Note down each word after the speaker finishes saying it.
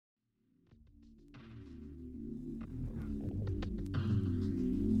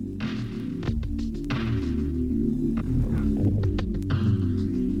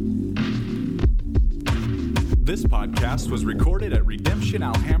This podcast was recorded at Redemption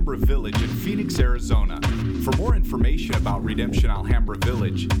Alhambra Village in Phoenix, Arizona. For more information about Redemption Alhambra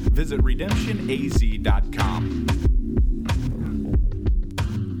Village, visit redemptionaz.com.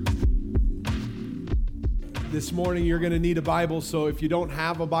 This morning you're going to need a Bible, so if you don't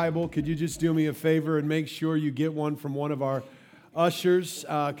have a Bible, could you just do me a favor and make sure you get one from one of our ushers?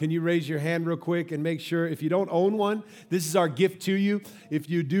 Can you raise your hand real quick and make sure if you don't own one, this is our gift to you. If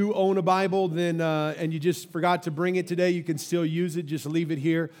you do own a Bible, then and you just forgot to bring it today, you can still use it. Just leave it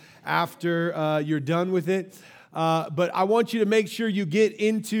here after you're done with it. But I want you to make sure you get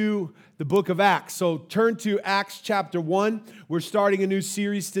into the book of Acts. So turn to Acts chapter 1. We're starting a new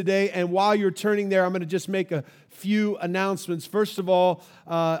series today. And while you're turning there, I'm going to just make a few announcements. First of all,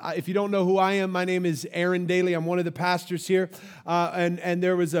 if you don't know who I am, my name is Aaron Daly. I'm one of the pastors here. And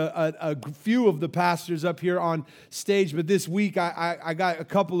there was a few of the pastors up here on stage. But this week, I got a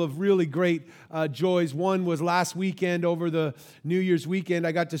couple of really great joys. One was last weekend, over the New Year's weekend.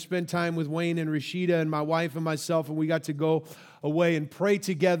 I got to spend time with Wayne and Rashida and my wife and myself, and we got to go away and pray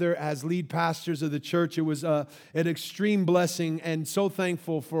together as lead pastors of the church. It was an extreme blessing, and so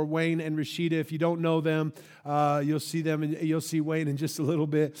thankful for Wayne and Rashida. If you don't know them, you'll see them, and you'll see Wayne in just a little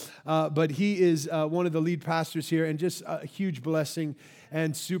bit. But he is one of the lead pastors here, and just a huge blessing,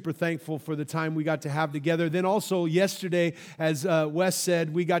 and super thankful for the time we got to have together. Then also yesterday, as Wes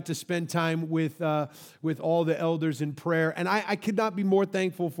said, we got to spend time with all the elders in prayer. And I could not be more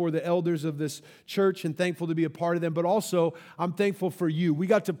thankful for the elders of this church and thankful to be a part of them. But also, I'm thankful for you. We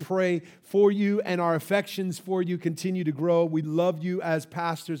got to pray for you, and our affections for you continue to grow. We love you as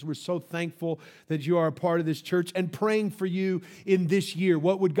pastors. We're so thankful that you are a part of this church, and praying for you in this year.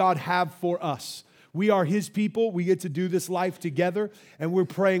 What would God have for us? We are His people. We get to do this life together, and we're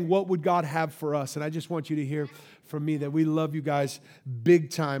praying, what would God have for us? And I just want you to hear from me that we love you guys big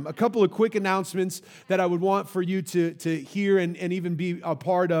time. A couple of quick announcements that I would want for you to hear and even be a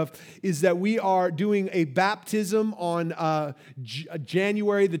part of is that we are doing a baptism on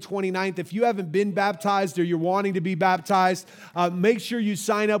January the 29th. If you haven't been baptized or you're wanting to be baptized, make sure you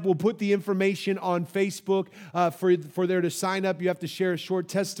sign up. We'll put the information on Facebook for there to sign up. You have to share a short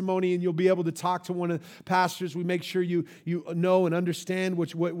testimony, and you'll be able to talk to one of the pastors. We make sure you know and understand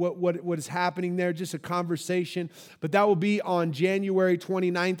what is happening there, just a conversation. But that will be on January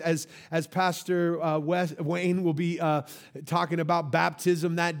 29th as Pastor Wayne will be talking about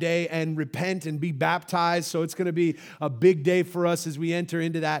baptism that day, and repent and be baptized. So it's going to be a big day for us as we enter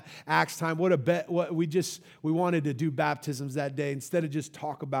into that Acts time. We wanted to do baptisms that day. Instead of just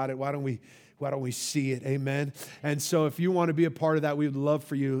talk about it, why don't we see it? Amen. And so if you want to be a part of that, we would love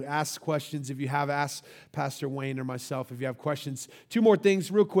for you. Ask questions if you have. Ask Pastor Wayne or myself if you have questions. Two more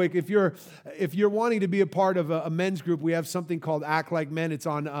things real quick. If you're wanting to be a part of a men's group, we have something called Act Like Men. It's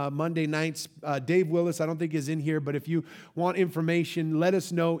on Monday nights. Dave Willis, I don't think is in here, but if you want information, let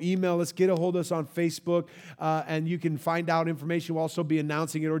us know. Email us. Get a hold of us on Facebook, and you can find out information. We'll also be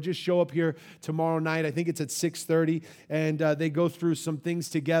announcing it, or just show up here tomorrow night. I think it's at 6:30, and they go through some things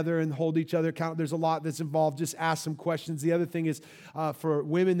together and hold each other account. There's a lot that's involved. Just ask some questions. The other thing is for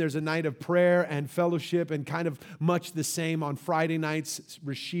women, there's a night of prayer and fellowship, and kind of much the same on Friday nights.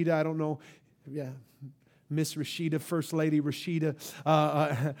 Rashida, I don't know. Yeah. Miss Rashida, First Lady Rashida,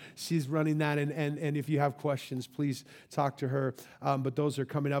 she's running that, and if you have questions, please talk to her, but those are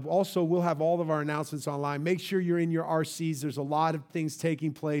coming up. Also, we'll have all of our announcements online. Make sure you're in your RCs. There's a lot of things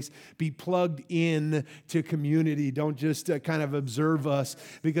taking place. Be plugged in to community. Don't just kind of observe us,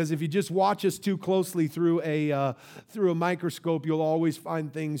 because if you just watch us too closely through a microscope, you'll always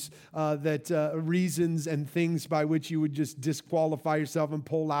find things reasons and things by which you would just disqualify yourself and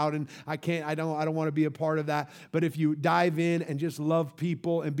pull out, and I don't want to be a part of that. But if you dive in and just love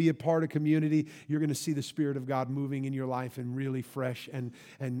people and be a part of community, you're going to see the Spirit of God moving in your life in really fresh and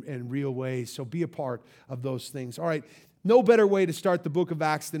real ways. So be a part of those things. All right. No better way to start the book of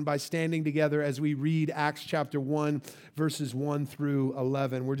Acts than by standing together as we read Acts chapter 1, verses 1 through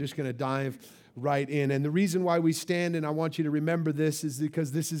 11. We're just going to dive right in. And the reason why we stand, and I want you to remember this, is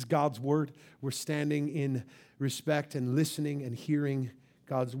because this is God's word. We're standing in respect and listening and hearing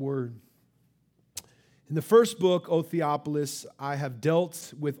God's word. In the first book, O Theophilus, I have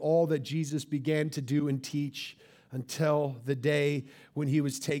dealt with all that Jesus began to do and teach until the day when he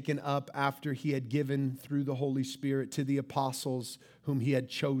was taken up, after he had given through the Holy Spirit to the apostles whom he had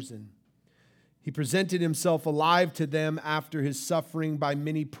chosen. He presented himself alive to them after his suffering by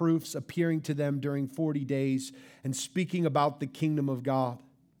many proofs, appearing to them during 40 days and speaking about the kingdom of God.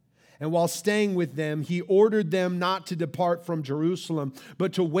 And while staying with them, he ordered them not to depart from Jerusalem,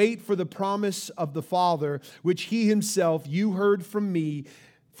 but to wait for the promise of the Father, which he himself, you heard from me,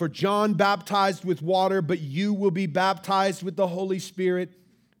 For John baptized with water, but you will be baptized with the Holy Spirit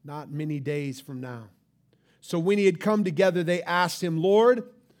not many days from now." So when he had come together, they asked him, "Lord,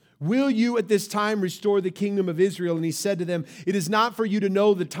 will you at this time restore the kingdom of Israel?" And he said to them, "It is not for you to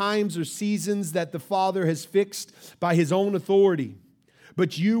know the times or seasons that the Father has fixed by his own authority,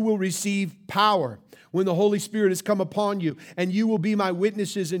 but you will receive power when the Holy Spirit has come upon you, and you will be my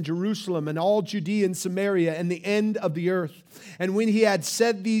witnesses in Jerusalem and all Judea and Samaria and the end of the earth." And when he had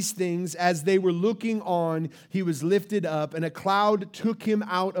said these things, as they were looking on, he was lifted up, and a cloud took him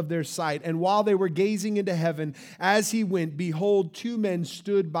out of their sight. And while they were gazing into heaven, as he went, behold, two men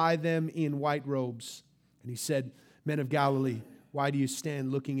stood by them in white robes. And he said, "Men of Galilee, why do you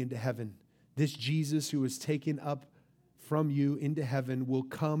stand looking into heaven? This Jesus who was taken up from you into heaven will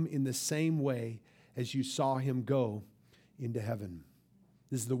come in the same way as you saw him go into heaven."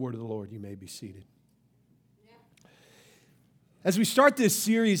 This is the word of the Lord. You may be seated. As we start this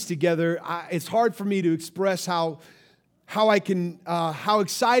series together, it's hard for me to express how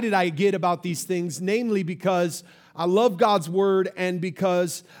excited I get about these things, namely because I love God's word and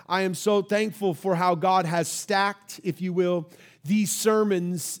because I am so thankful for how God has stacked, if you will, these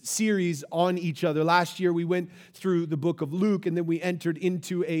sermons series on each other. Last year we went through the book of Luke, and then we entered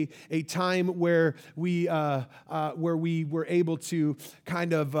into a time where we were able to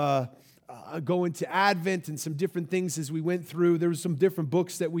kind of go into Advent and some different things as we went through. There were some different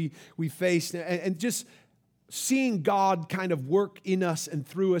books that we faced, and just seeing God kind of work in us and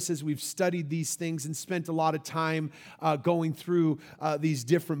through us as we've studied these things and spent a lot of time going through these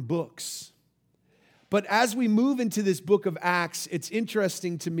different books. But as we move into this book of Acts, it's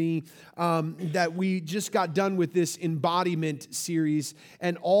interesting to me that we just got done with this embodiment series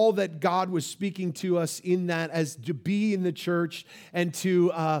and all that God was speaking to us in that, as to be in the church and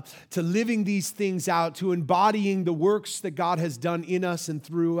to living these things out, to embodying the works that God has done in us and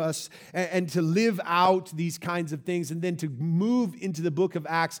through us, and to live out these kinds of things, and then to move into the book of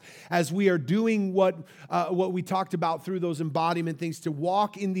Acts as we are doing what we talked about through those embodiment things, to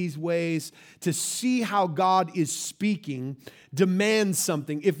walk in these ways, to see how God is speaking demands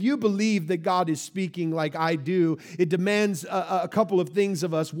something. If you believe that God is speaking like I do, it demands a couple of things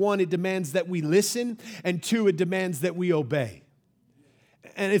of us. One, it demands that we listen, and two, it demands that we obey.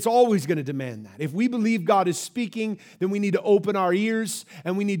 And it's always going to demand that. If we believe God is speaking, then we need to open our ears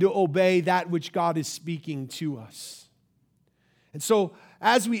and we need to obey that which God is speaking to us. And so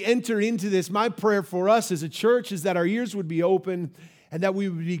as we enter into this, my prayer for us as a church is that our ears would be open and that we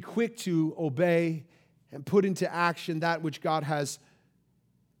would be quick to obey and put into action that which God has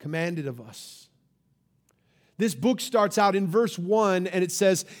commanded of us. This book starts out in verse 1, and it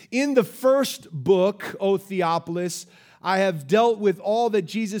says, "In the first book, O Theophilus, I have dealt with all that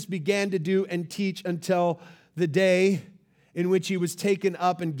Jesus began to do and teach until the day in which he was taken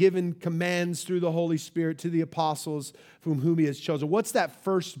up and given commands through the Holy Spirit to the apostles from whom he has chosen." What's that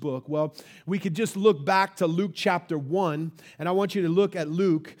first book? Well, we could just look back to Luke chapter 1, and I want you to look at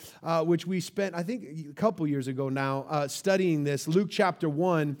Luke, which we spent, I think, a couple years ago now, studying this. Luke chapter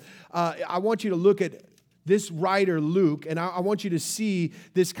 1, I want you to look at this writer, Luke, and I want you to see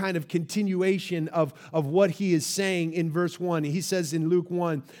this kind of continuation of what he is saying in verse 1. He says in Luke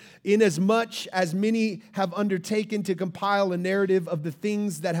 1, "Inasmuch as many have undertaken to compile a narrative of the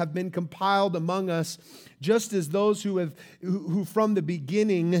things that have been compiled among us, just as those who from the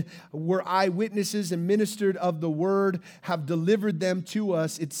beginning were eyewitnesses and ministered of the word have delivered them to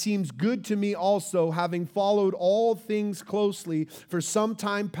us, it seems good to me also, having followed all things closely for some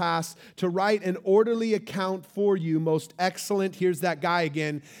time past, to write an orderly account for you, most excellent," here's that guy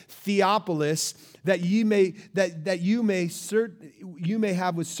again, "Theophilus, that you may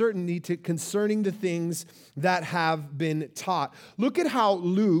have with certainty concerning the things that have been taught." Look at how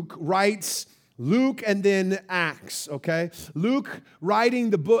Luke writes Luke and then Acts, okay? Luke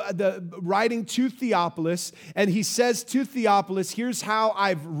writing writing to Theophilus, and he says to Theophilus, here's how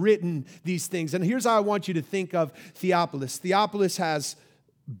I've written these things. And here's how I want you to think of Theophilus. Theophilus has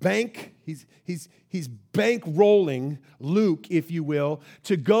he's bankrolling Luke, if you will,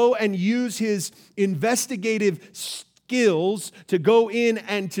 to go and use his investigative skills to go in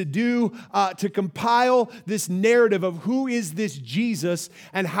and to compile this narrative of who is this Jesus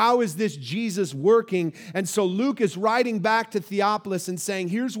and how is this Jesus working. And so Luke is writing back to Theophilus and saying,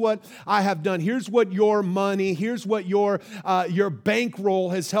 here's what I have done. Here's what your money, here's what your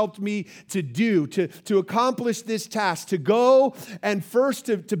bankroll has helped me to do, to accomplish this task, to go and first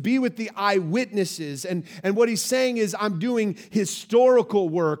to be with the eyewitnesses. And what he's saying is, I'm doing historical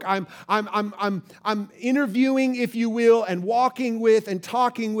work. I'm interviewing, if you will, will, and walking with and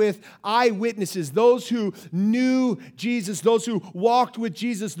talking with eyewitnesses, those who knew Jesus, those who walked with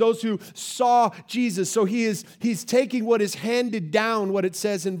Jesus, those who saw Jesus. So he's taking what is handed down, what it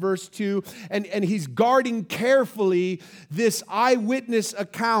says in verse 2, and he's guarding carefully this eyewitness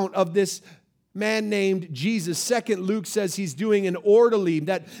account of this man named Jesus. Second, Luke says he's doing an orderly,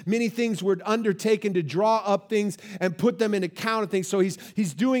 that many things were undertaken to draw up things and put them in account of things. So he's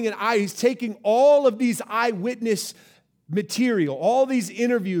taking all of these eyewitness material, all these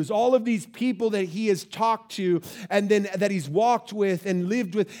interviews, all of these people that he has talked to and then that he's walked with and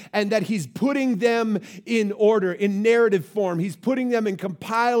lived with, and that he's putting them in order, in narrative form. He's putting them and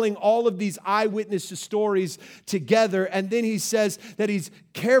compiling all of these eyewitness stories together. And then he says that he's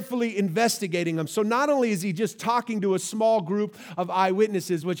carefully investigating them. So not only is he just talking to a small group of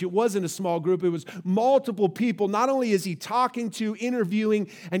eyewitnesses, which it wasn't a small group, it was multiple people. Not only is he talking to, interviewing,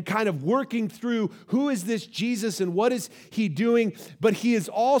 and kind of working through who is this Jesus and what is he doing, but he is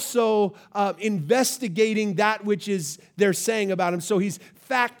also investigating that which is they're saying about him. So he's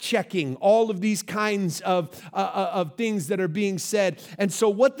fact-checking all of these kinds of things that are being said. And so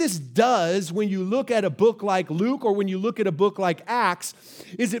what this does when you look at a book like Luke or when you look at a book like Acts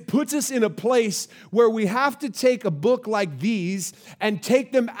is it puts us in a place where we have to take a book like these and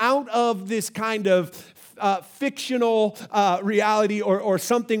take them out of this kind of fictional reality or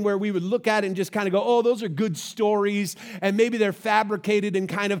something where we would look at it and just kind of go, oh, those are good stories, and maybe they're fabricated and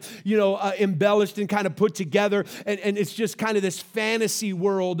kind of, embellished and kind of put together, and it's just kind of this fantasy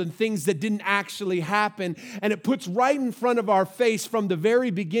world and things that didn't actually happen. And it puts right in front of our face from the very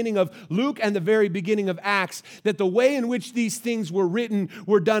beginning of Luke and the very beginning of Acts that the way in which these things were written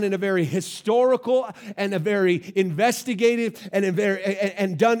were done in a very historical and a very investigative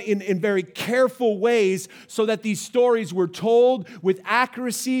and done in very careful ways, so that these stories were told with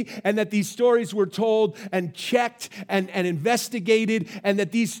accuracy, and that these stories were told and checked and investigated, and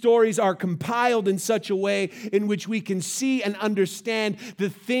that these stories are compiled in such a way in which we can see and understand the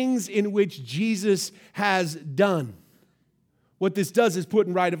things in which Jesus has done. What this does is put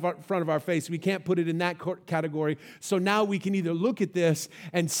in right in front of our face. We can't put it in that category. So now we can either look at this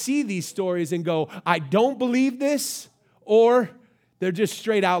and see these stories and go, I don't believe this, or they're just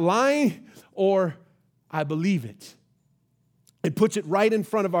straight out lying, or I believe it. It puts it right in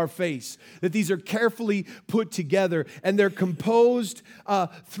front of our face that these are carefully put together, and they're composed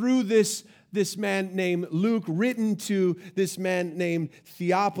through this man named Luke, written to this man named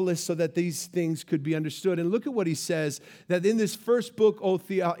Theophilus, so that these things could be understood. And look at what he says, that in this first book, O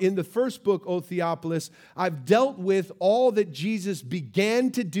Theophilus, I've dealt with all that Jesus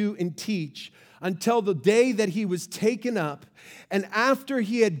began to do and teach until the day that he was taken up, and after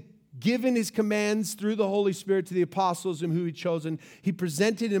he had given his commands through the Holy Spirit to the apostles whom he had chosen, he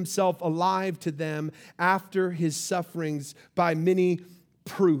presented himself alive to them after his sufferings by many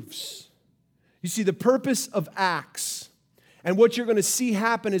proofs. You see, the purpose of Acts, and what you're going to see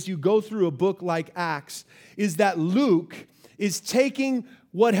happen as you go through a book like Acts, is that Luke is taking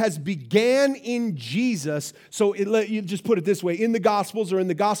what has began in Jesus. So you just put it this way, in the Gospels or in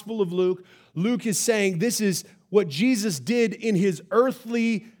the Gospel of Luke, Luke is saying this is what Jesus did in his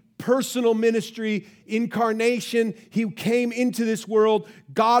earthly personal ministry, incarnation. He came into this world.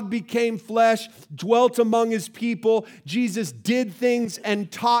 God became flesh, dwelt among his people. Jesus did things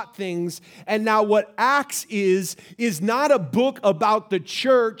and taught things. And now what Acts is not a book about the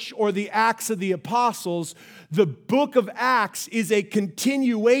church or the Acts of the Apostles. The book of Acts is a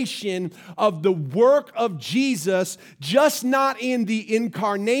continuation of the work of Jesus, just not in the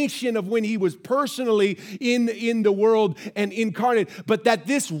incarnation of when he was personally in the world and incarnate, but that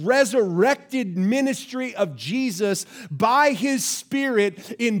this resurrected ministry of Jesus by his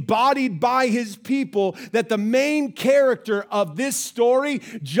Spirit, embodied by his people, that the main character of this story,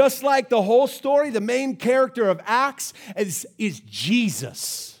 just like the whole story, the main character of Acts is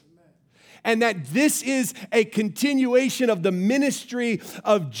Jesus. And that this is a continuation of the ministry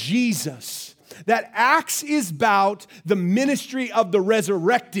of Jesus. That Acts is about the ministry of the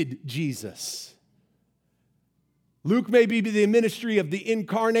resurrected Jesus. Luke may be the ministry of the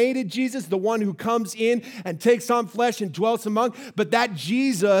incarnated Jesus, the one who comes in and takes on flesh and dwells among, but that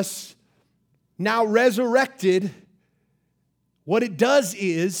Jesus, now resurrected, what it does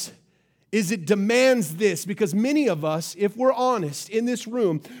is it demands this, because many of us, if we're honest in this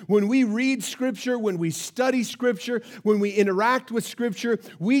room, when we read Scripture, when we study Scripture, when we interact with Scripture,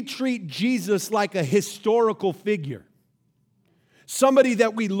 we treat Jesus like a historical figure. Somebody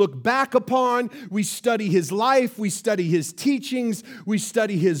that we look back upon, we study his life, we study his teachings, we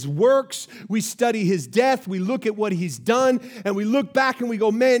study his works, we study his death, we look at what he's done, and we look back and we go,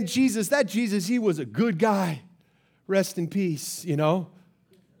 man, Jesus, he was a good guy. rest in peace, you know.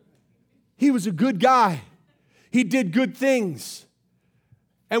 He was a good guy. He did good things.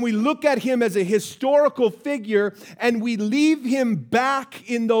 And we look at him as a historical figure, and we leave him back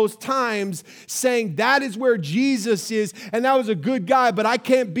in those times saying that is where Jesus is, and that was a good guy, but I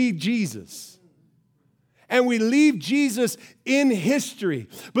can't be Jesus. And we leave Jesus in history.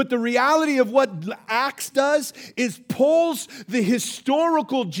 But the reality of what Acts does is pulls the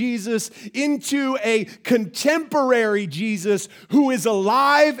historical Jesus into a contemporary Jesus who is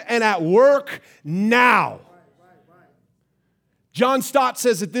alive and at work now. John Stott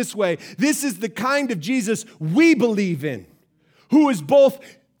says it this way: this is the kind of Jesus we believe in, who is both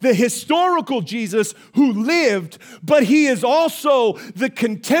the historical Jesus who lived, but he is also the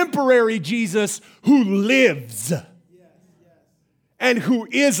contemporary Jesus who lives and who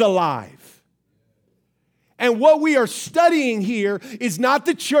is alive. And what we are studying here is not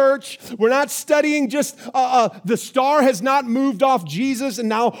the church. We're not studying just the star has not moved off Jesus and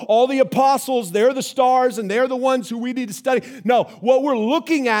now all the apostles, they're the stars and they're the ones who we need to study. No, what we're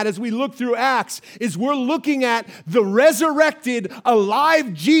looking at as we look through Acts is we're looking at the resurrected,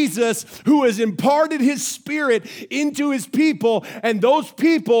 alive Jesus who has imparted his spirit into his people, and those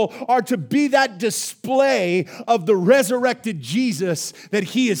people are to be that display of the resurrected Jesus, that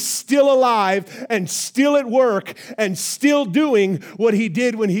he is still alive and still at work and still doing what he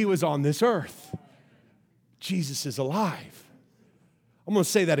did when he was on this earth. Jesus is alive. I'm going to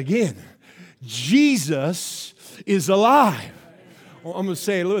say that again. Jesus is alive. I'm going to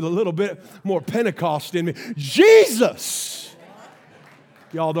say a little bit more Pentecost in me. Jesus!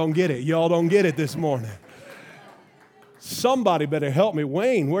 Y'all don't get it. Y'all don't get it this morning. Somebody better help me.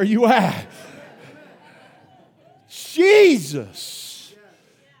 Wayne, where you at? Jesus!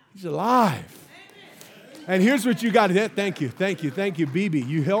 He's alive. And here's what you got to do. Thank you, BB.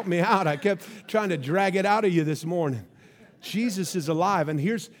 You helped me out. I kept trying to drag it out of you this morning. Jesus is alive. And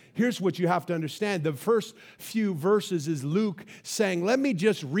here's what you have to understand. The first few verses is Luke saying, let me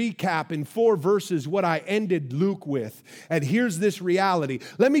just recap in 4 verses what I ended Luke with. And here's this reality.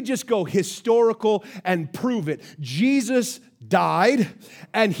 Let me just go historical and prove it. Jesus died,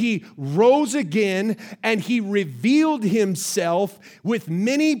 and he rose again, and he revealed himself with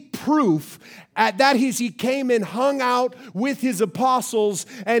many proof. At that he came and hung out with his apostles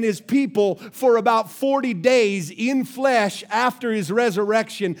and his people for about 40 days in flesh after his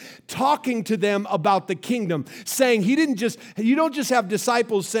resurrection, talking to them about the kingdom, saying you don't just have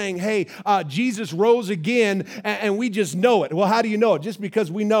disciples saying, hey, Jesus rose again, and we just know it. Well, how do you know it? Just because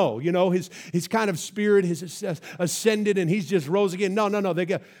we know, his kind of spirit has ascended and he's just rose again. No.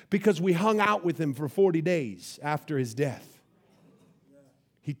 Because we hung out with him for 40 days after his death.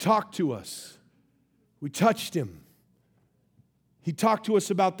 He talked to us. We touched him. He talked to us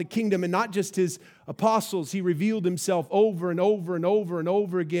about the kingdom, and not just his apostles. He revealed himself over and over and over and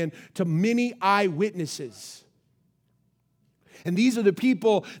over again to many eyewitnesses. And these are the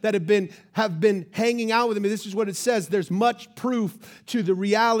people that have been hanging out with him. And this is what it says. There's much proof to the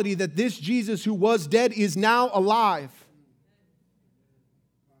reality that this Jesus who was dead is now alive.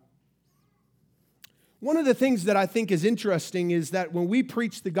 One of the things that I think is interesting is that when we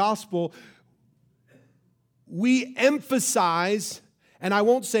preach the gospel, we emphasize, and I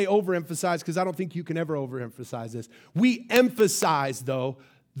won't say overemphasize because I don't think you can ever overemphasize this. We emphasize, though,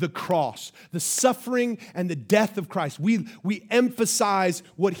 the cross, the suffering and the death of Christ. We emphasize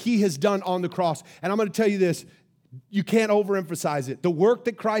what he has done on the cross. And I'm going to tell you this, you can't overemphasize it. The work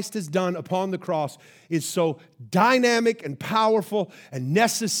that Christ has done upon the cross is so dynamic and powerful and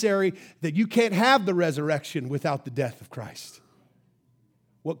necessary that you can't have the resurrection without the death of Christ.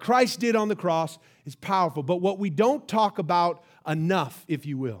 What Christ did on the cross is powerful, but what we don't talk about enough, if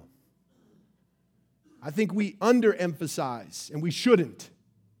you will, I think we underemphasize, and we shouldn't,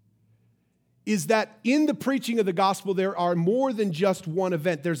 is that in the preaching of the gospel, there are more than just one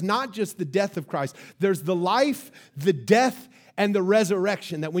event. There's not just the death of Christ. There's the life, the death, and the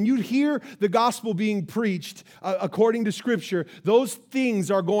resurrection. That when you hear the gospel being preached according to Scripture, those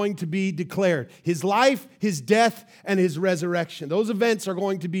things are going to be declared. His life, his death, and his resurrection. Those events are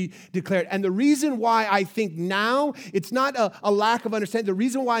going to be declared. And the reason why I think now, it's not a lack of understanding. The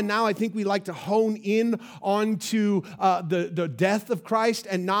reason why now I think we like to hone in onto the death of Christ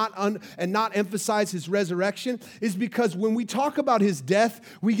and not emphasize his resurrection is because when we talk about his death,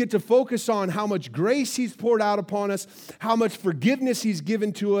 we get to focus on how much grace he's poured out upon us, how much forgiveness he's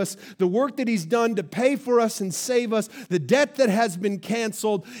given to us, the work that he's done to pay for us and save us, the debt that has been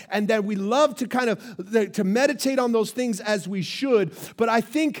canceled, and that we love to to meditate on those things as we should. But I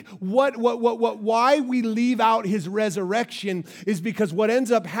think why we leave out his resurrection is because what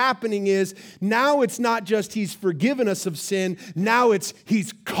ends up happening is now it's not just he's forgiven us of sin, now it's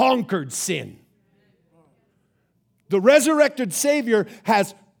he's conquered sin. The resurrected Savior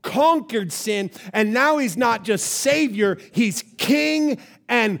has conquered sin, and now he's not just Savior, he's King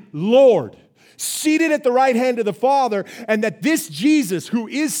and Lord, seated at the right hand of the Father, and that this Jesus, who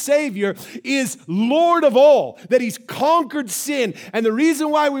is Savior, is Lord of all, that he's conquered sin. And the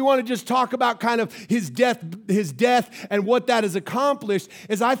reason why we want to just talk about kind of his death and what that has accomplished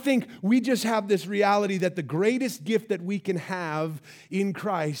is I think we just have this reality that the greatest gift that we can have in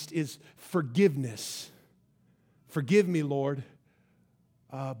Christ is forgiveness. Forgive me, Lord,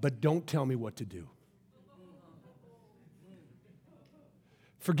 but don't tell me what to do.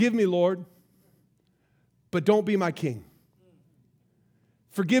 Forgive me, Lord, but don't be my king.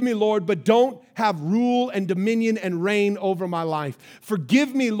 Forgive me, Lord, but don't have rule and dominion and reign over my life.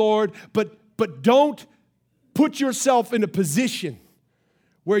 Forgive me, Lord, but don't put yourself in a position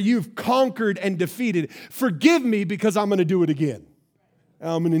where you've conquered and defeated. Forgive me because I'm going to do it again.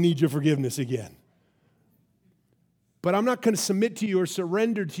 I'm going to need your forgiveness again. But I'm not going to submit to you or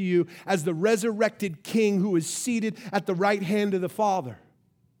surrender to you as the resurrected King who is seated at the right hand of the Father.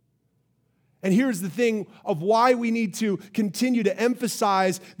 And here's the thing of why we need to continue to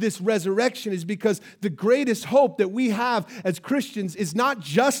emphasize this resurrection is because the greatest hope that we have as Christians is not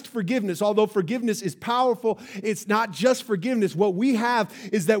just forgiveness. Although forgiveness is powerful, it's not just forgiveness. What we have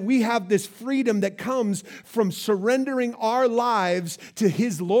is that we have this freedom that comes from surrendering our lives to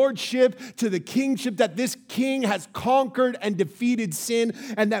his lordship, to the kingship, that this king has conquered and defeated sin,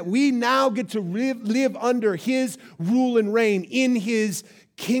 and that we now get to live under his rule and reign in his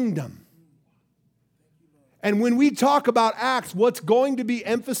kingdom. And when we talk about Acts, what's going to be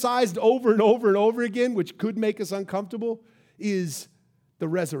emphasized over and over and over again, which could make us uncomfortable, is the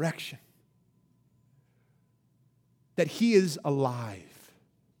resurrection. That he is alive.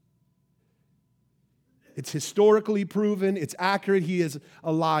 It's historically proven, it's accurate, he is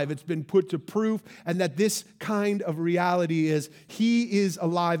alive. It's been put to proof, and that this kind of reality is he is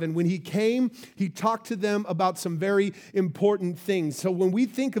alive. And when he came, he talked to them about some very important things. So when we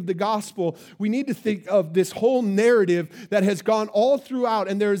think of the gospel, we need to think of this whole narrative that has gone all throughout,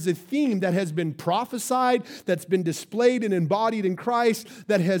 and there is a theme that has been prophesied, that's been displayed and embodied in Christ,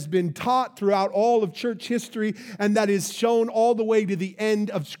 that has been taught throughout all of church history, and that is shown all the way to the end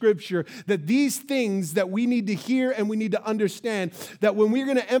of Scripture. That these things that we need to hear and we need to understand, that when we're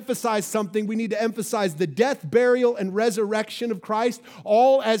going to emphasize something, we need to emphasize the death, burial, and resurrection of Christ,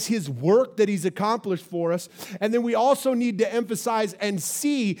 all as his work that he's accomplished for us. And then we also need to emphasize and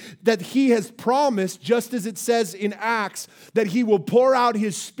see that he has promised, just as it says in Acts, that he will pour out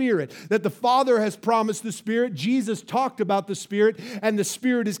his Spirit, that the Father has promised the Spirit. Jesus talked about the Spirit, and the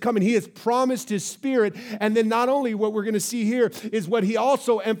Spirit is coming. He has promised his Spirit. And then not only what we're going to see here is what he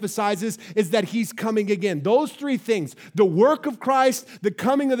also emphasizes is that he's coming again. Those three things, the work of Christ, the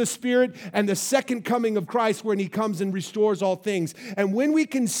coming of the Spirit, and the second coming of Christ when he comes and restores all things. And when we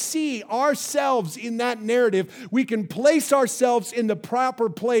can see ourselves in that narrative, we can place ourselves in the proper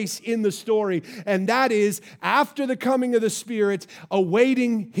place in the story. And that is after the coming of the Spirit,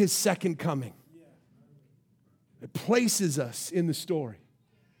 awaiting his second coming. It places us in the story.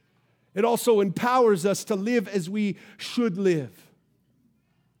 It also empowers us to live as we should live.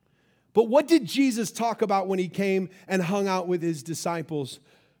 But what did Jesus talk about when he came and hung out with his disciples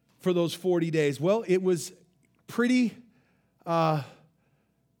for those 40 days? Well, it was pretty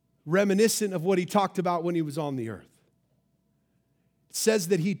reminiscent of what he talked about when he was on the earth. It says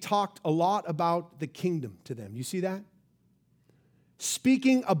that he talked a lot about the kingdom to them. You see that?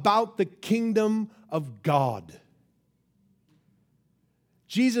 Speaking about the kingdom of God.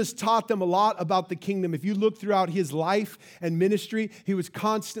 Jesus taught them a lot about the kingdom. If you look throughout his life and ministry, he was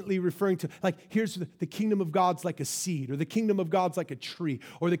constantly referring to, like, here's the kingdom of God's like a seed, or the kingdom of God's like a tree,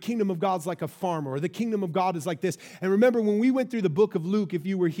 or the kingdom of God's like a farmer, or the kingdom of God is like this. And remember, when we went through the book of Luke, if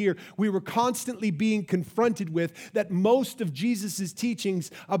you were here, we were constantly being confronted with that most of Jesus'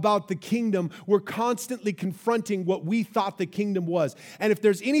 teachings about the kingdom were constantly confronting what we thought the kingdom was. And if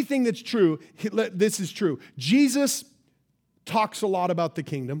there's anything that's true, this is true. Jesus talks a lot about the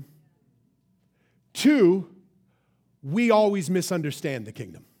kingdom. 2, we always misunderstand the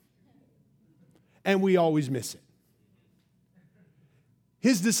kingdom. And we always miss it.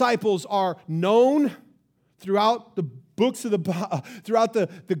 His disciples are known throughout books of throughout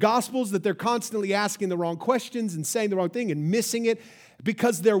the Gospels that they're constantly asking the wrong questions and saying the wrong thing and missing it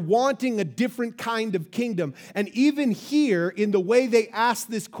because they're wanting a different kind of kingdom. And even here, in the way they ask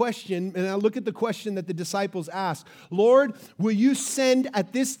this question, and I look at the question that the disciples ask, Lord, will you send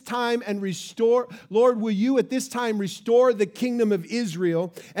at this time and restore, Lord, will you at this time restore the kingdom of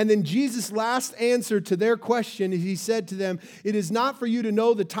Israel? And then Jesus' last answer to their question, he said to them, it is not for you to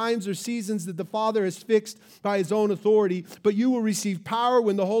know the times or seasons that the Father has fixed by his own authority, but you will receive power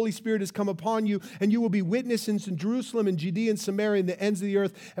when the Holy Spirit has come upon you, and you will be witnesses in Jerusalem and Judea and Samaria and the ends of the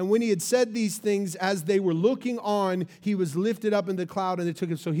earth. And when he had said these things, as they were looking on, he was lifted up in the cloud and they took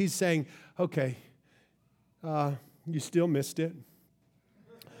him. So he's saying, okay, you still missed it.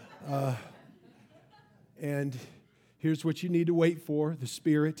 And here's what you need to wait for, the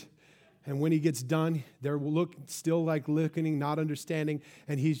Spirit. And when he gets done, they're still like looking, not understanding,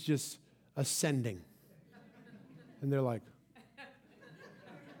 and he's just ascending. And they're like,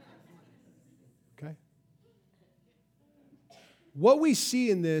 okay. What we see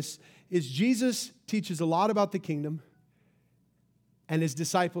in this is Jesus teaches a lot about the kingdom, and his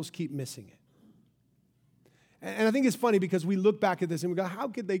disciples keep missing it. And I think it's funny because we look back at this and we go, how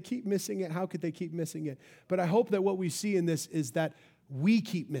could they keep missing it? How could they keep missing it? But I hope that what we see in this is that we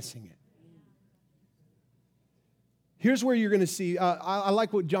keep missing it. Here's where you're going to see, I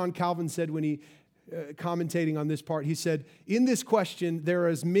like what John Calvin said when he, commentating on this part, he said, in this question, there are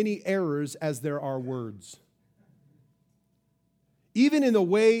as many errors as there are words. Even in the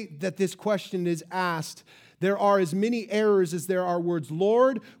way that this question is asked, there are as many errors as there are words.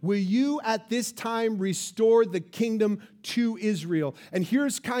 Lord, will you at this time restore the kingdom to Israel? And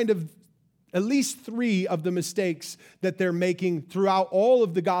here's kind of at least 3 of the mistakes that they're making throughout all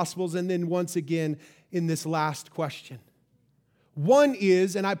of the Gospels and then once again in this last question. One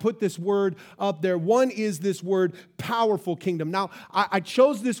is, and I put this word up there, one is this word powerful kingdom. Now, I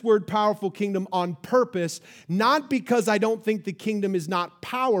chose this word powerful kingdom on purpose, not because I don't think the kingdom is not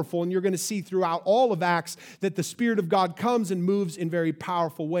powerful, and you're going to see throughout all of Acts that the Spirit of God comes and moves in very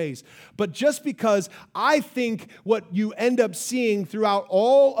powerful ways, but just because I think what you end up seeing throughout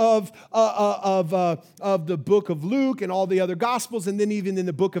all of the book of Luke and all the other Gospels, and then even in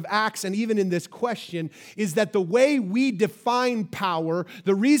the book of Acts, and even in this question, is that the way we define power,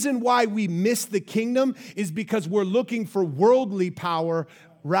 the reason why we miss the kingdom is because we're looking for worldly power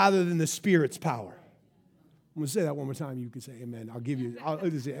rather than the Spirit's power. I'm going to say that one more time. You can say amen. I'll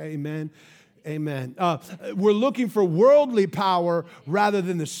just say amen. Amen. We're looking for worldly power rather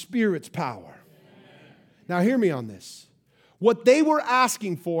than the Spirit's power. Now hear me on this. What they were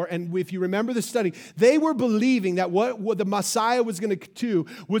asking for, and if you remember the study, they were believing that what the Messiah was going to do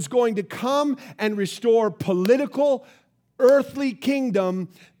was going to come and restore political, earthly kingdom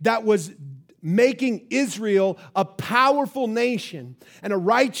that was making Israel a powerful nation and a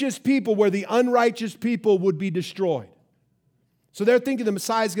righteous people where the unrighteous people would be destroyed. So they're thinking the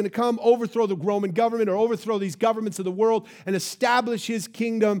Messiah is going to come, overthrow the Roman government or overthrow these governments of the world and establish his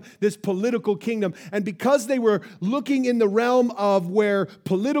kingdom, this political kingdom. And because they were looking in the realm of where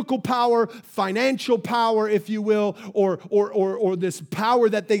political power, financial power, if you will, or this power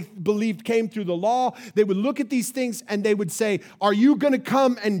that they believed came through the law, they would look at these things and they would say, are you going to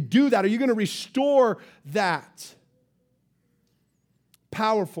come and do that? Are you going to restore that?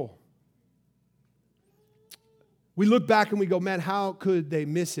 Powerful. We look back and we go, man, how could they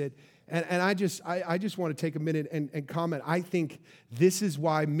miss it? And I just want to take a minute and comment. I think this is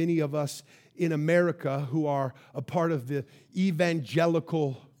why many of us in America who are a part of the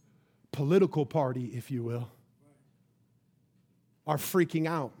evangelical political party, if you will, are freaking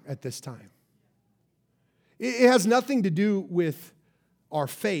out at this time. It has nothing to do with our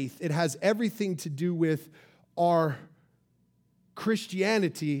faith. It has everything to do with our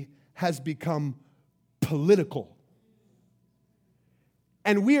Christianity has become political.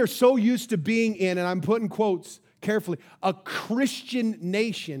 And we are so used to being in, and I'm putting quotes carefully, a Christian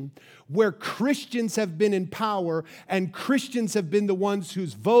nation where Christians have been in power and Christians have been the ones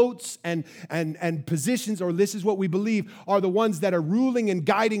whose votes and positions, or this is what we believe, are the ones that are ruling and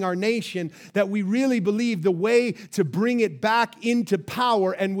guiding our nation, that we really believe the way to bring it back into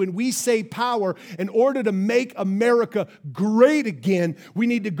power. And when we say power, in order to make America great again, we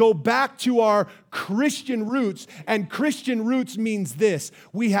need to go back to our Christian roots. And Christian roots means this: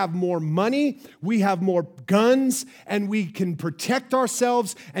 we have more money, we have more guns, and we can protect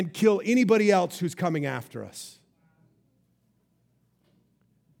ourselves and kill anybody else who's coming after us.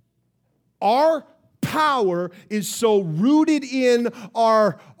 Our power is so rooted in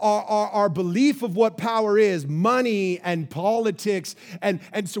our belief of what power is, money and politics. And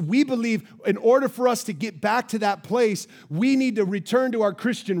so we believe in order for us to get back to that place, we need to return to our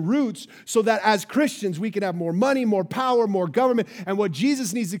Christian roots so that as Christians, we can have more money, more power, more government. And what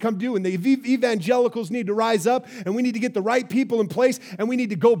Jesus needs to come do, and the evangelicals need to rise up, and we need to get the right people in place, and we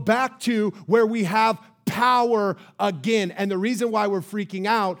need to go back to where we have power again. And the reason why we're freaking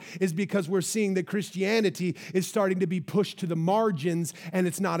out is because we're seeing that Christianity is starting to be pushed to the margins and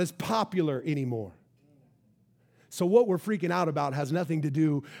it's not as popular anymore. So what we're freaking out about has nothing to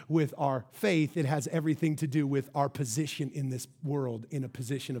do with our faith. It has everything to do with our position in this world, in a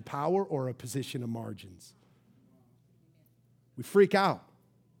position of power or a position of margins. We freak out.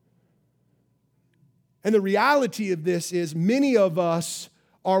 And the reality of this is many of us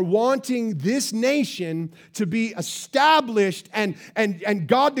are wanting this nation to be established and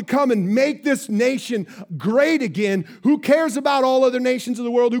God to come and make this nation great again. Who cares about all other nations of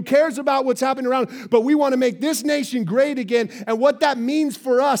the world? Who cares about what's happening around? But we want to make this nation great again. And what that means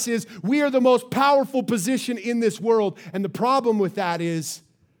for us is we are the most powerful position in this world. And the problem with that is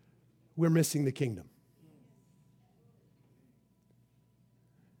we're missing the kingdom.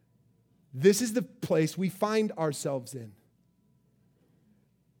 This is the place we find ourselves in.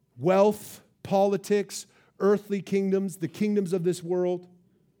 Wealth, politics, earthly kingdoms, the kingdoms of this world.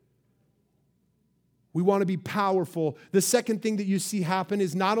 We want to be powerful. The second thing that you see happen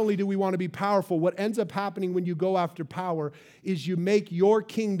is not only do we want to be powerful, what ends up happening when you go after power is you make your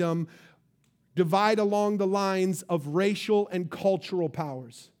kingdom divide along the lines of racial and cultural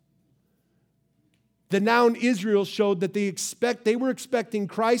powers. The noun Israel showed that they were expecting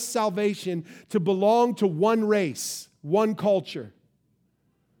Christ's salvation to belong to one race, one culture.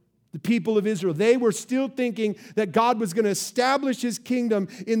 The people of Israel, they were still thinking that God was going to establish his kingdom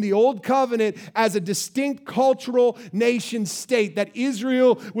in the old covenant as a distinct cultural nation state, that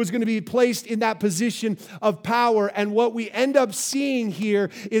Israel was going to be placed in that position of power. And what we end up seeing here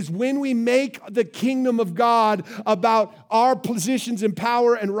is when we make the kingdom of God about our positions in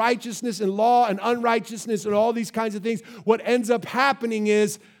power and righteousness and law and unrighteousness and all these kinds of things, what ends up happening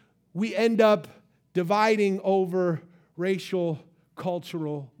is we end up dividing over racial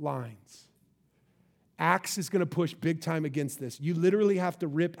cultural lines. Acts is going to push big time against this. You literally have to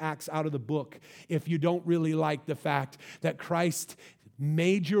rip Acts out of the book if you don't really like the fact that Christ's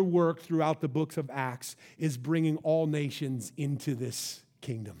major work throughout the books of Acts is bringing all nations into this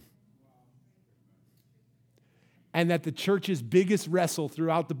kingdom. And that the church's biggest wrestle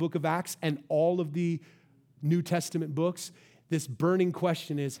throughout the book of Acts and all of the New Testament books, this burning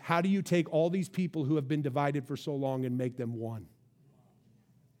question is, how do you take all these people who have been divided for so long and make them one?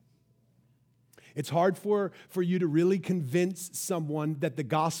 It's hard for you to really convince someone that the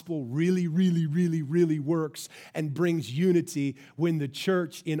gospel really, really, really, really works and brings unity when the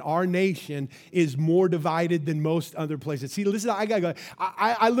church in our nation is more divided than most other places. See, listen,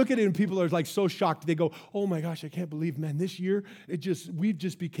 I look at it and people are like so shocked. They go, oh my gosh, I can't believe, man, this year we've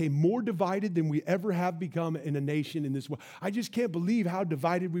just became more divided than we ever have become in a nation in this world. I just can't believe how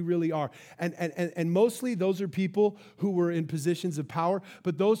divided we really are. And mostly those are people who were in positions of power,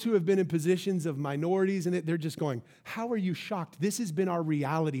 but those who have been in positions of minorities, and they're just going, how are you shocked? This has been our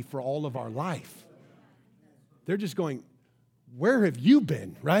reality for all of our life. They're just going, where have you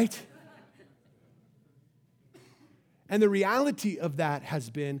been, right? And the reality of that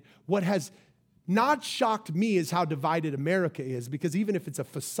has been, what has not shocked me is how divided America is, because even if it's a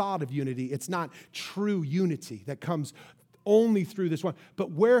facade of unity, it's not true unity that comes only through this one.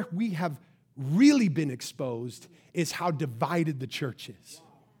 But where we have really been exposed is how divided the church is.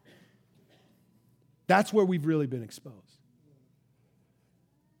 That's where we've really been exposed.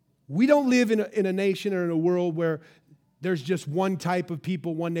 We don't live in a nation or in a world where there's just one type of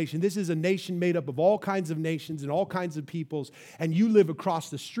people, one nation. This is a nation made up of all kinds of nations and all kinds of peoples, and you live across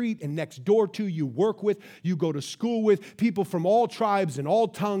the street and next door to, you work with, you go to school with, people from all tribes and all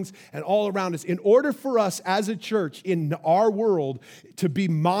tongues and all around us. In order for us as a church in our world to be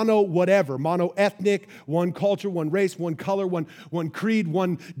mono-ethnic, one culture, one race, one color, one creed,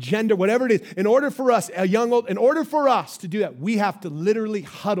 one gender, whatever it is, in order for us, in order for us to do that, we have to literally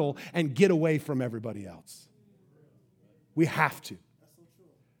huddle and get away from everybody else. We have to.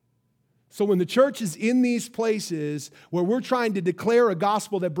 So when the church is in these places where we're trying to declare a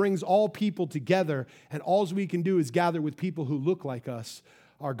gospel that brings all people together, and all we can do is gather with people who look like us,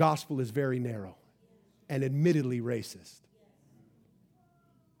 our gospel is very narrow and admittedly racist.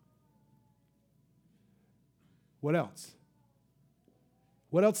 What else?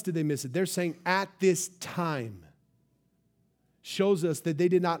 What else did they miss it? They're saying at this time. shows us that they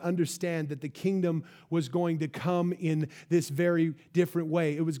did not understand that the kingdom was going to come in this very different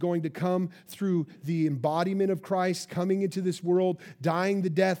way. It was going to come through the embodiment of Christ, coming into this world, dying the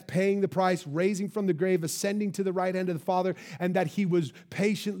death, paying the price, raising from the grave, ascending to the right hand of the Father, and that he was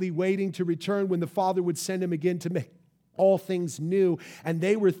patiently waiting to return when the Father would send him again to make all things new. And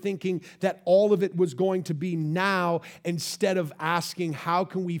they were thinking that all of it was going to be now, instead of asking, how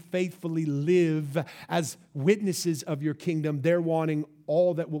can we faithfully live as witnesses of your kingdom? They're wanting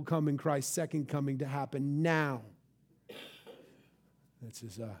all that will come in Christ's second coming to happen now. Which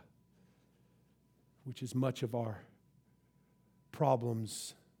is much of our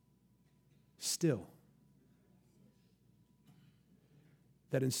problems still.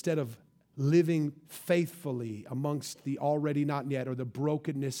 That instead of living faithfully amongst the already not yet or the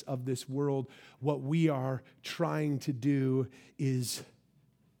brokenness of this world, what we are trying to do is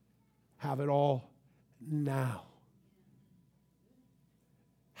have it all now.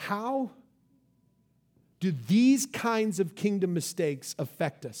 How do these kinds of kingdom mistakes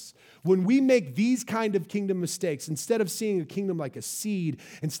affect us? When we make these kind of kingdom mistakes, instead of seeing a kingdom like a seed,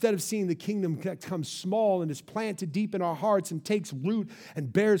 instead of seeing the kingdom come small and is planted deep in our hearts and takes root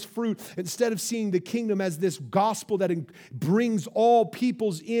and bears fruit, instead of seeing the kingdom as this gospel that brings all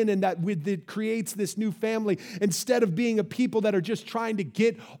peoples in and that it creates this new family, instead of being a people that are just trying to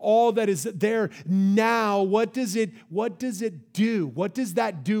get all that is there now, what does it do? What does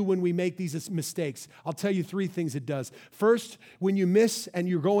that do when we make these mistakes? I'll tell you three things it does. First, when you miss and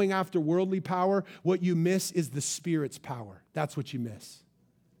you're going after worldly power, what you miss is the Spirit's power. That's what you miss.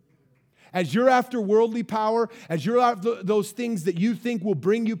 As you're after worldly power, as you're after those things that you think will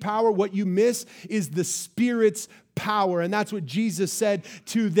bring you power, what you miss is the Spirit's power. And that's what Jesus said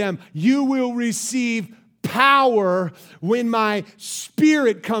to them. You will receive power when my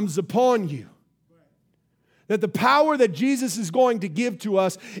Spirit comes upon you. That the power that Jesus is going to give to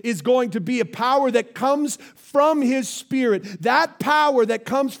us is going to be a power that comes from His Spirit. That power that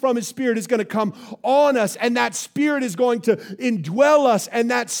comes from His Spirit is going to come on us, and that Spirit is going to indwell us,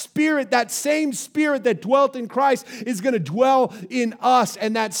 and that Spirit, that same Spirit that dwelt in Christ, is going to dwell in us,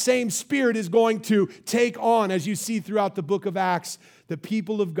 and that same Spirit is going to take on, as you see throughout the book of Acts, the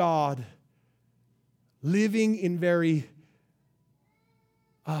people of God living in very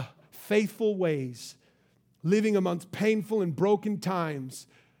faithful ways, living amongst painful and broken times,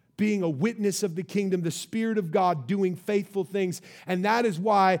 being a witness of the kingdom, the Spirit of God doing faithful things. And that is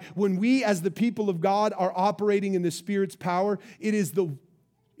why when we as the people of God are operating in the Spirit's power, it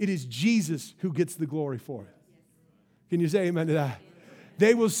is Jesus who gets the glory for it. Can you say amen to that?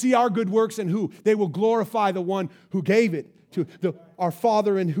 They will see our good works, and who? They will glorify the one who gave it to our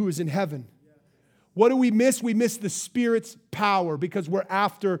Father and who is in heaven. What do we miss? We miss the Spirit's power because we're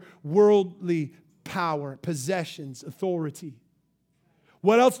after worldly power, possessions, authority.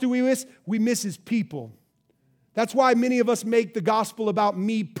 What else do we miss? We miss His people. That's why many of us make the gospel about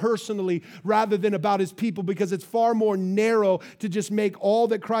me personally rather than about His people, because it's far more narrow to just make all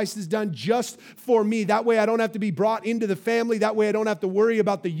that Christ has done just for me. That way I don't have to be brought into the family. That way I don't have to worry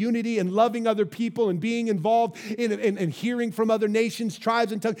about the unity and loving other people and being involved in hearing from other nations,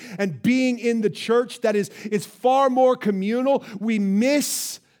 tribes, and tongues, and being in the church that is far more communal. We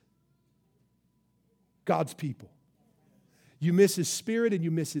miss God's people. You miss His Spirit and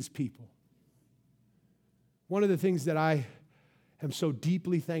you miss His people. One of the things that I am so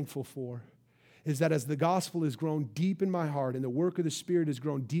deeply thankful for is that as the gospel has grown deep in my heart and the work of the Spirit has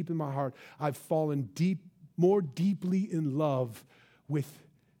grown deep in my heart, I've fallen more deeply in love with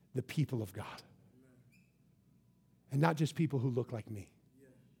the people of God. And not just people who look like me.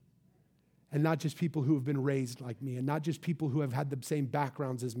 And not just people who have been raised like me, and not just people who have had the same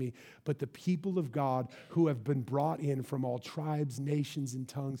backgrounds as me, but the people of God who have been brought in from all tribes, nations, and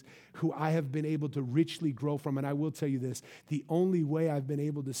tongues, who I have been able to richly grow from. And I will tell you this, the only way I've been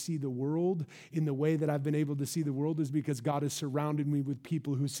able to see the world in the way that I've been able to see the world is because God has surrounded me with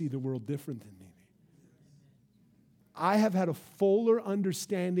people who see the world different than me. I have had a fuller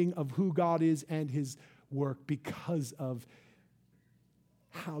understanding of who God is and His work because of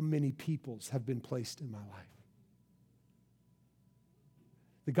how many peoples have been placed in my life.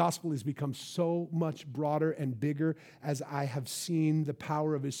 The gospel has become so much broader and bigger as I have seen the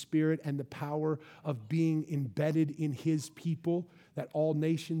power of His Spirit and the power of being embedded in His people, that all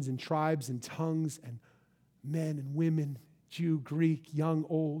nations and tribes and tongues and men and women, Jew, Greek, young,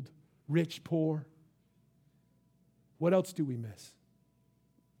 old, rich, poor. What else do we miss?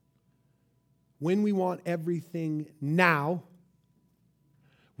 When we want everything now,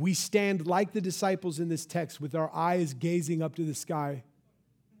 we stand like the disciples in this text with our eyes gazing up to the sky,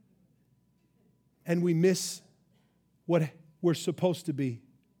 and we miss what we're supposed to be.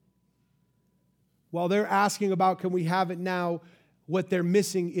 While they're asking about, can we have it now? What they're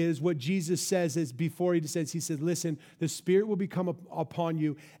missing is what Jesus says is before he says, listen, the Spirit will become upon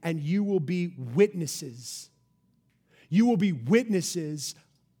you and you will be witnesses. You will be witnesses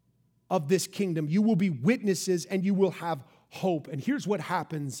of this kingdom. You will be witnesses and you will have hope. And here's what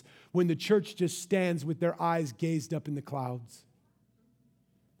happens when the church just stands with their eyes gazed up in the clouds.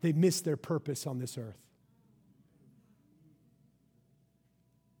 They miss their purpose on this earth.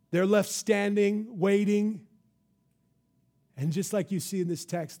 They're left standing, waiting. And just like you see in this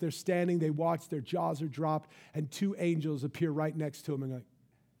text, they're standing, they watch, their jaws are dropped, and two angels appear right next to them and like,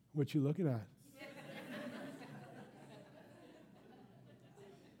 what you looking at?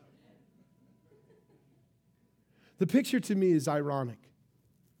 The picture to me is ironic.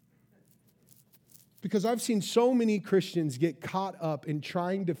 Because I've seen so many Christians get caught up in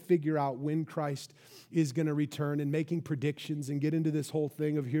trying to figure out when Christ is going to return and making predictions and get into this whole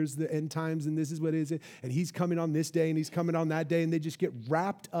thing of here's the end times and this is what it is and he's coming on this day and he's coming on that day, and they just get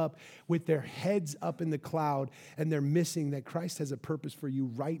wrapped up with their heads up in the cloud, and they're missing that Christ has a purpose for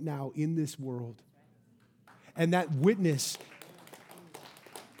you right now in this world. And that witness.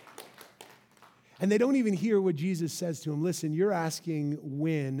 And they don't even hear what Jesus says to them. Listen, you're asking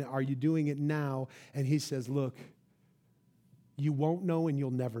when, are you doing it now? And he says, look, you won't know and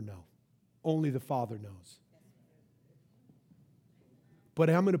you'll never know. Only the Father knows. But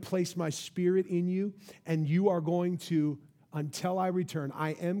I'm going to place my Spirit in you, and you are going to, until I return, I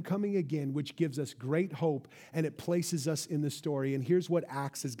am coming again, which gives us great hope, and it places us in the story. And here's what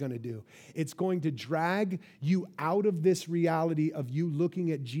Acts is going to do. It's going to drag you out of this reality of you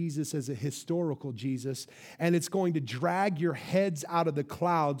looking at Jesus as a historical Jesus, and it's going to drag your heads out of the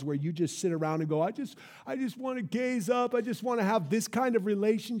clouds where you just sit around and go, I just want to gaze up. I just want to have this kind of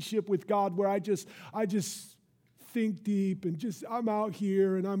relationship with God where I just think deep and just I'm out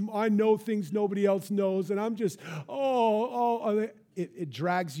here and I know things nobody else knows and I'm just it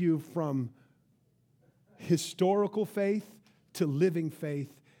drags you from historical faith to living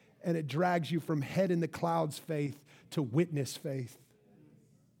faith, and it drags you from head in the clouds faith to witness faith.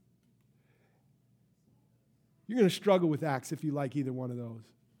 You're going to struggle with Acts if you like either one of those.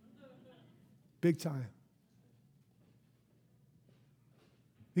 Big time.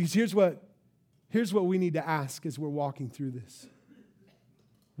 Because here's what we need to ask as we're walking through this.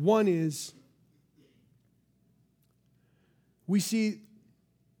 One is, we see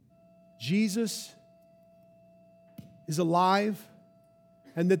Jesus is alive,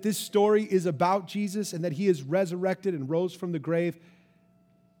 and that this story is about Jesus, and that he is resurrected and rose from the grave.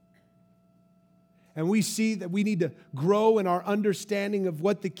 And we see that we need to grow in our understanding of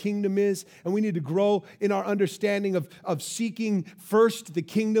what the kingdom is. And we need to grow in our understanding of seeking first the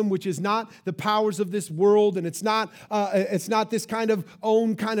kingdom, which is not the powers of this world. And it's not this kind of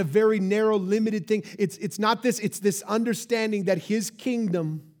very narrow, limited thing. It's not this. It's this understanding that his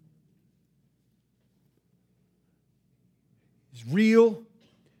kingdom is real.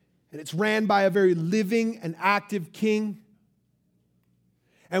 And it's ran by a very living and active king.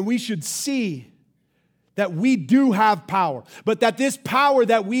 And we should see that we do have power, but that this power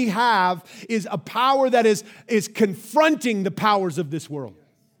that we have is a power that is confronting the powers of this world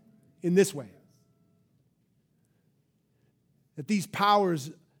in this way. That these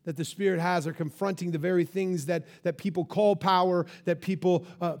powers that the Spirit has are confronting the very things that people call power, that people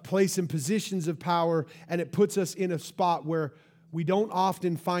place in positions of power, and it puts us in a spot where we don't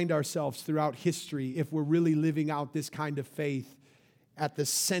often find ourselves throughout history if we're really living out this kind of faith. At the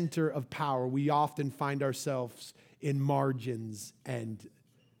center of power, we often find ourselves in margins and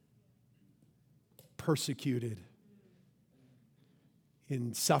persecuted,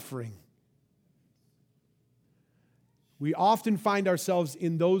 in suffering. We often find ourselves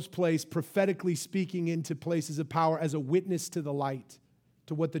in those places, prophetically speaking, into places of power as a witness to the light,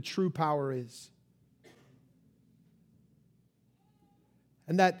 to what the true power is.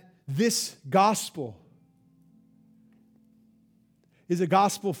 And that this gospel is a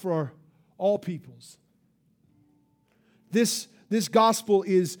gospel for all peoples. This gospel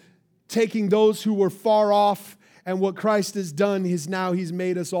is taking those who were far off, and what Christ has done is now he's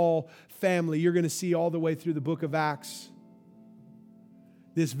made us all family. You're going to see all the way through the book of Acts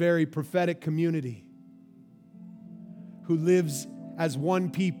this very prophetic community who lives as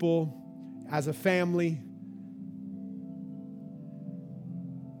one people, as a family.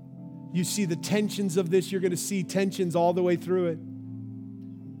 You see the tensions of this. You're going to see tensions all the way through it.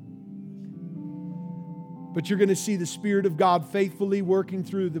 But you're going to see the Spirit of God faithfully working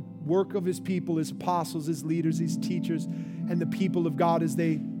through the work of his people, his apostles, his leaders, his teachers, and the people of God as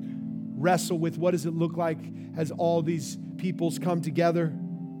they wrestle with what does it look like as all these peoples come together.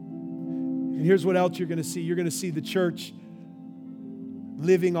 And here's what else you're going to see. You're going to see the church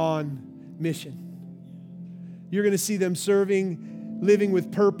living on mission. You're going to see them serving, living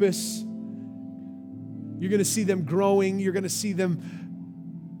with purpose. You're going to see them growing. You're going to see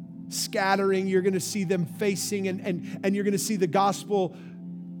them scattering. You're going to see them facing, and you're going to see the gospel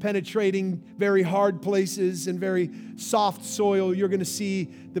penetrating very hard places and very soft soil. You're going to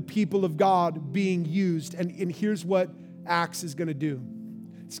see the people of God being used. And here's what Acts is going to do.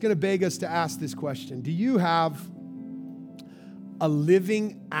 It's going to beg us to ask this question. Do you have a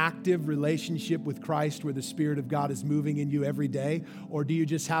living, active relationship with Christ where the Spirit of God is moving in you every day? Or do you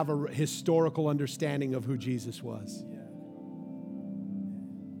just have a historical understanding of who Jesus was?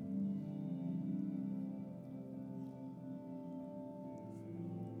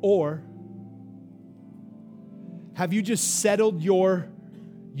 Or have you just settled your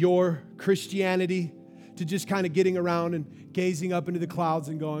Christianity to just kind of getting around and gazing up into the clouds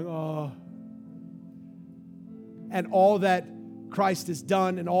and going, oh, and all that Christ has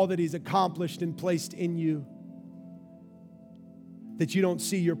done and all that He's accomplished and placed in you, that you don't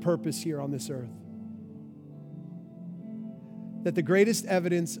see your purpose here on this earth? That the greatest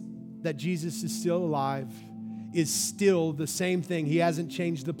evidence that Jesus is still alive is still the same thing. He hasn't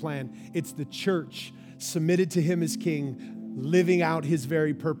changed the plan. It's the church submitted to Him as King, living out His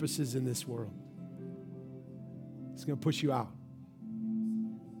very purposes in this world. It's going to push you out.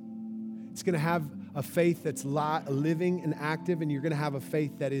 It's going to have a faith that's living and active, and you're going to have a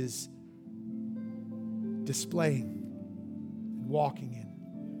faith that is displaying and walking in.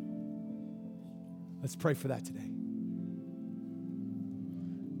 Let's pray for that today.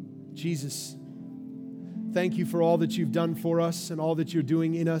 Jesus, thank you for all that you've done for us and all that you're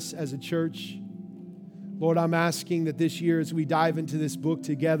doing in us as a church. Lord, I'm asking that this year as we dive into this book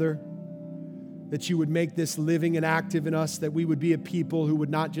together, that you would make this living and active in us, that we would be a people who would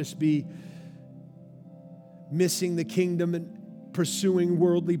not just be missing the kingdom and pursuing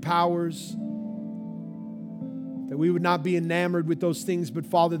worldly powers, that we would not be enamored with those things, but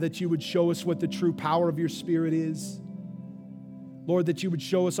Father, that you would show us what the true power of your Spirit is. Lord, that you would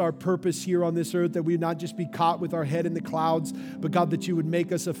show us our purpose here on this earth, that we would not just be caught with our head in the clouds, but God, that you would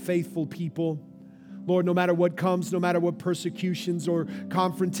make us a faithful people. Lord, no matter what comes, no matter what persecutions or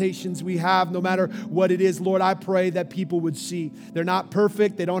confrontations we have, no matter what it is, Lord, I pray that people would see. They're not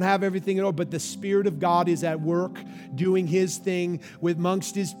perfect, they don't have everything in order, but the Spirit of God is at work doing His thing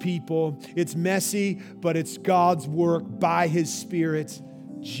amongst His people. It's messy, but it's God's work by His Spirit.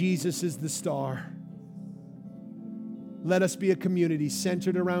 Jesus is the star. Let us be a community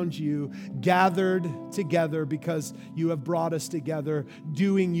centered around you, gathered together because you have brought us together,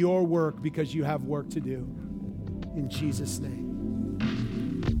 doing your work because you have work to do. In Jesus' name.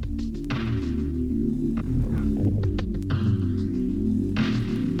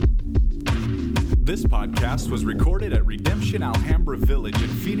 This podcast was recorded at Redemption Alhambra Village in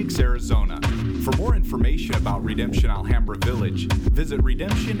Phoenix, Arizona. For more information about Redemption Alhambra Village, visit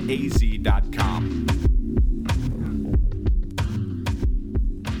redemptionaz.com.